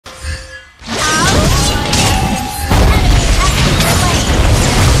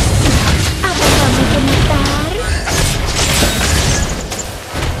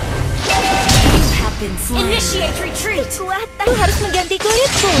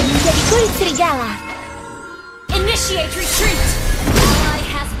menjadi kulit serigala. Initiate retreat. Ally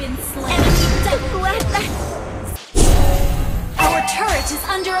has been slain. Enemy Kekuatan. Our turret is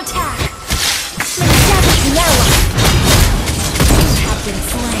under attack. Mencabut nyawa. You have been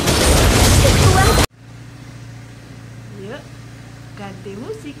slain. Kekuatan. Yuk, ganti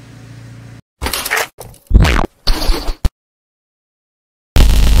musik.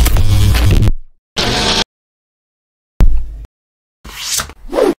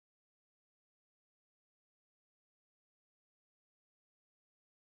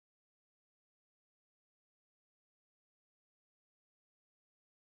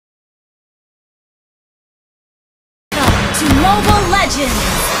 To Mobile Legends.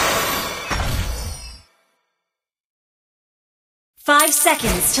 5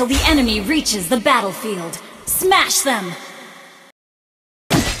 seconds till the enemy reaches the battlefield. Smash them!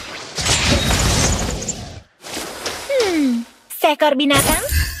 Seekor binatang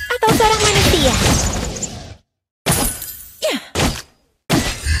atau seorang manusia?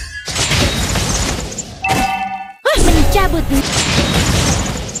 Mencabut.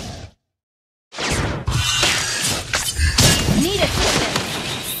 Need assistance.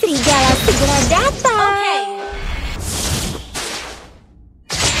 Serigala segera datang. Okay.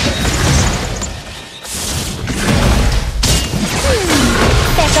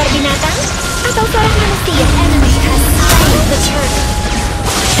 Seekor binatang atau seorang manusia? Enemy has slain the turret.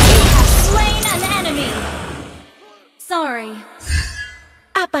 You have slain an enemy. Sorry.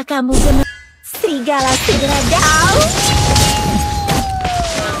 Apa kamu benar? Serigala segera datang.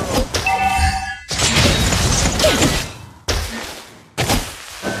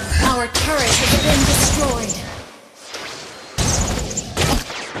 Our turret has been destroyed.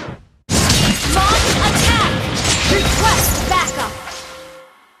 Launch attack! Request backup!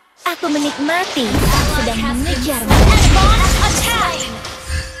 Aku menikmati saat sedang mengejar. Launch attack!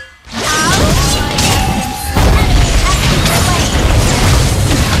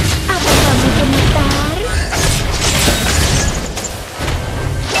 Apa kamu gemetar?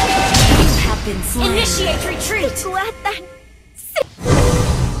 You have been slain. Initiate retreat! Kekuatan.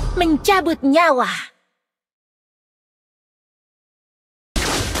 Mencabut nyawa.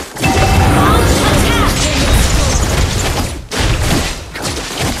 Launch attack!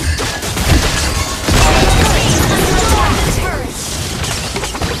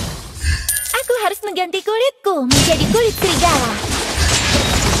 Aku harus mengganti kulitku menjadi kulit serigala.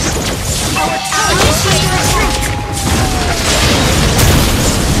 Initiate retreat!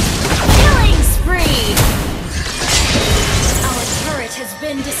 Killing spree! Our turret has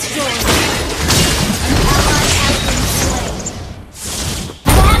been destroyed. An ally has been slain.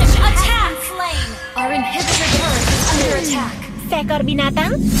 Launch attack! Slain. Our inhibitor turret is under attack. Seekor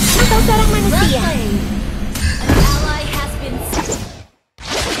binatang atau seorang manusia? An ally has been slain.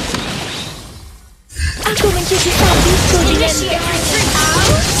 Aku mencuci sabitku dengan Initiate darah. retreat!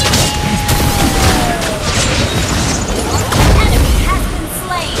 Enemy has been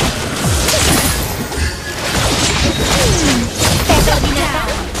slain. Seekor binatang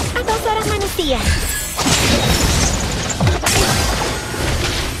atau seorang manusia?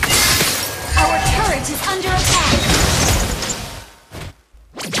 Our turret is under attack.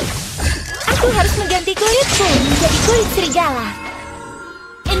 Aku harus mengganti kulitku menjadi kulit serigala.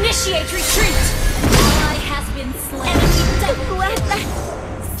 Initiate retreat! Ally has been slain. Kekuatan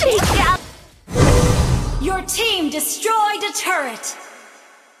serigala. Your team destroyed a turret.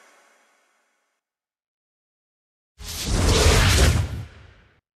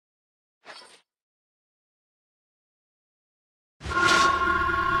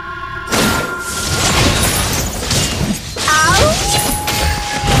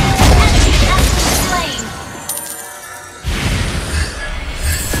 Enemy has been slain.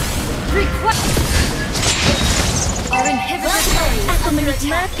 Request. Our inhibitor turret is Aku under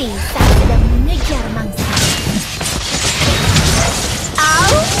attack. menikmati saat sedang mengejar mangsa.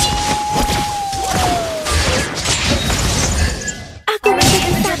 Aku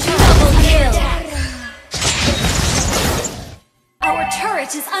menjadi satu. Double kill. Our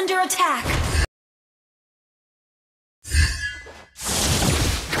turret is under attack.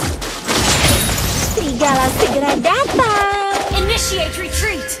 Serigala segera datang. Initiate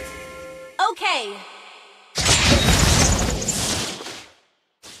retreat. Okay.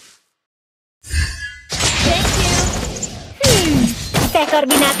 Thank you. Seekor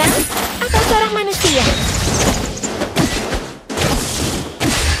binatang atau seorang manusia?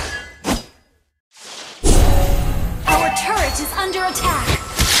 Our turret is under attack.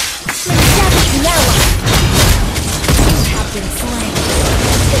 Mencabut nyawa. You have been slain.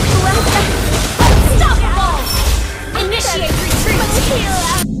 Kekuatan Unstoppable! Initiate retreat.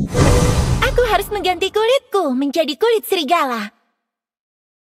 menghilang. harus mengganti kulitku menjadi kulit serigala.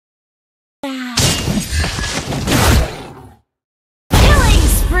 Killing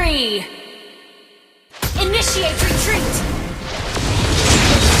spree! Initiate retreat!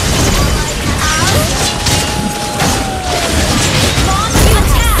 Launch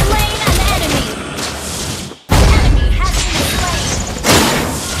attack! Slain an enemy! Enemy has been slain!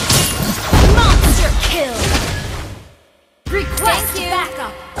 Monster kill! Request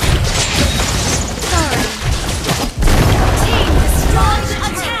backup! Sorry. Team destroyed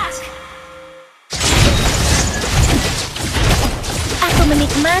attack! Aku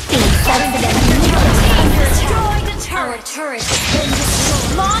menikmati saat sedang menyerang. Destroyed a turret! Our turret has been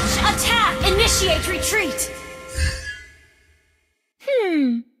destroyed! Launch attack! Initiate retreat!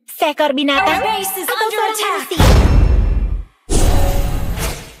 Seekor binatang Our base is atau under seorang attack. manusia?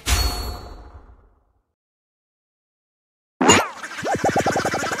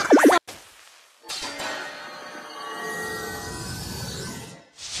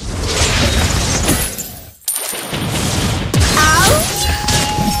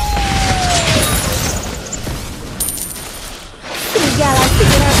 Serigala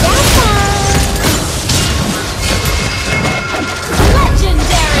segera datang.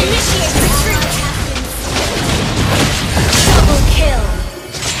 Legendary! Initiate retreat! Double kill!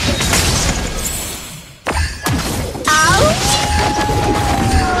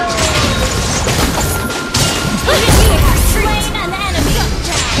 Initiate retreat! Slain an enemy!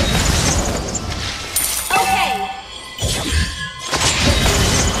 Down! Okay!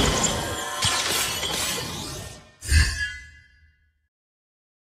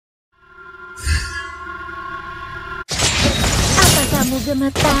 Apa kamu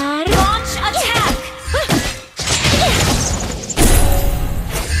gemetar? Launch attack!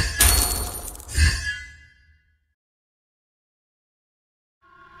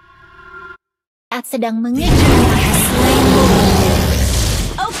 Saat sedang mengejar.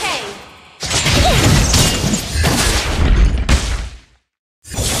 Okay!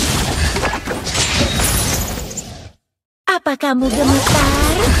 Apa kamu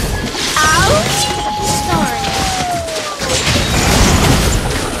gemetar? Sorry.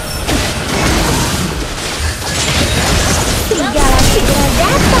 Serigala segera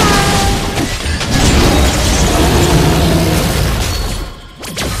datang.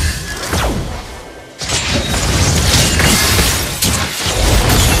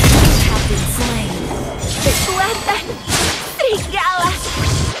 Have been slain. Kekuatan serigala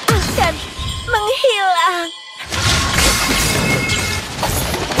akan menghilang.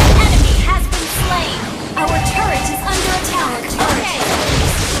 Enemy has been slain. Our turret is under attack. Okay.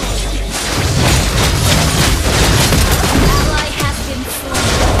 Ally has been slain.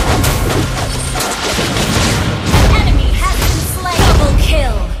 Enemy has been slain. Double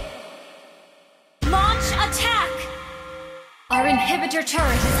kill. Launch attack. Our inhibitor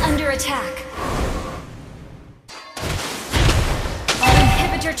turret is under attack. Our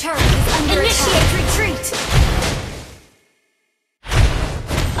inhibitor turret is under attack. Initiate retreat.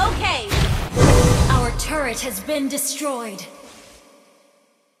 Okay. Our turret has been destroyed.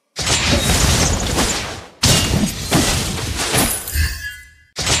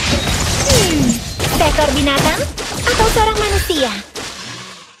 Seekor binatang atau seorang manusia?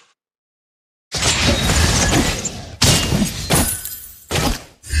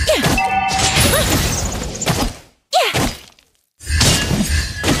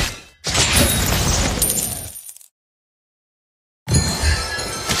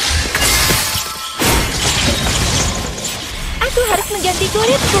 Aku harus mengganti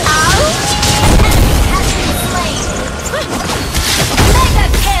kulitku. Has been slain. Mega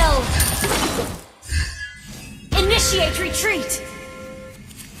kill. Initiate retreat.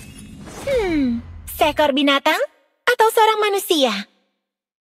 Seekor binatang atau seorang manusia?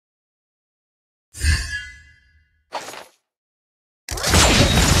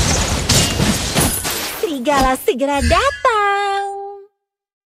 Serigala segera datang.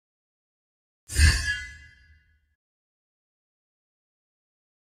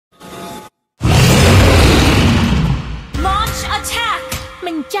 Launch attack.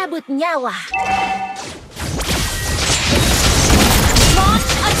 Mencabut nyawa.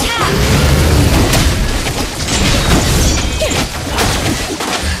 Launch attack.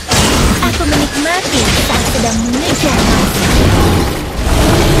 Aku menikmati saat sedang mengejar.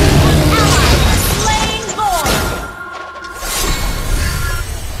 Ally has slain more.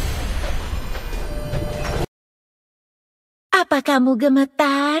 Apa kamu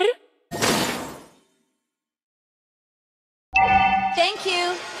gemetar? Thank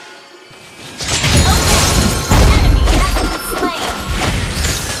you. Okay. Enemy has been slain.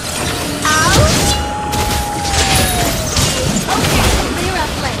 Out.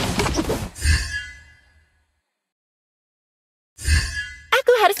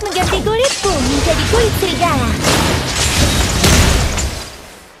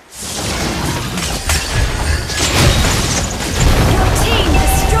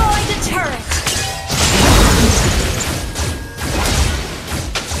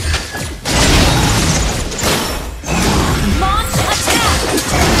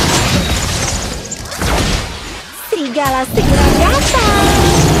 Mereka segera datang.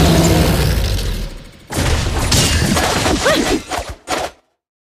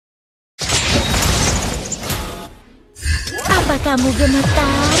 Apa kamu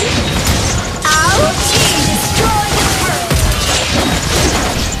gemetar? Our team destroyed the turret.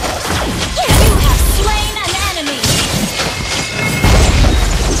 You have slain an enemy.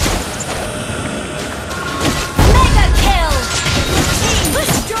 Mega kill. Team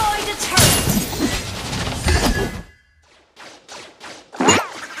destroyed a turret.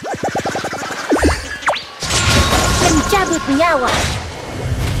 Mencabut nyawa.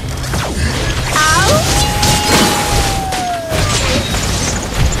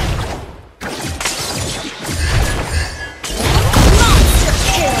 Monster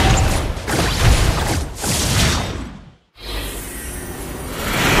kill.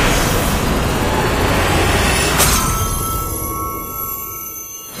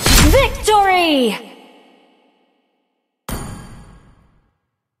 Victory!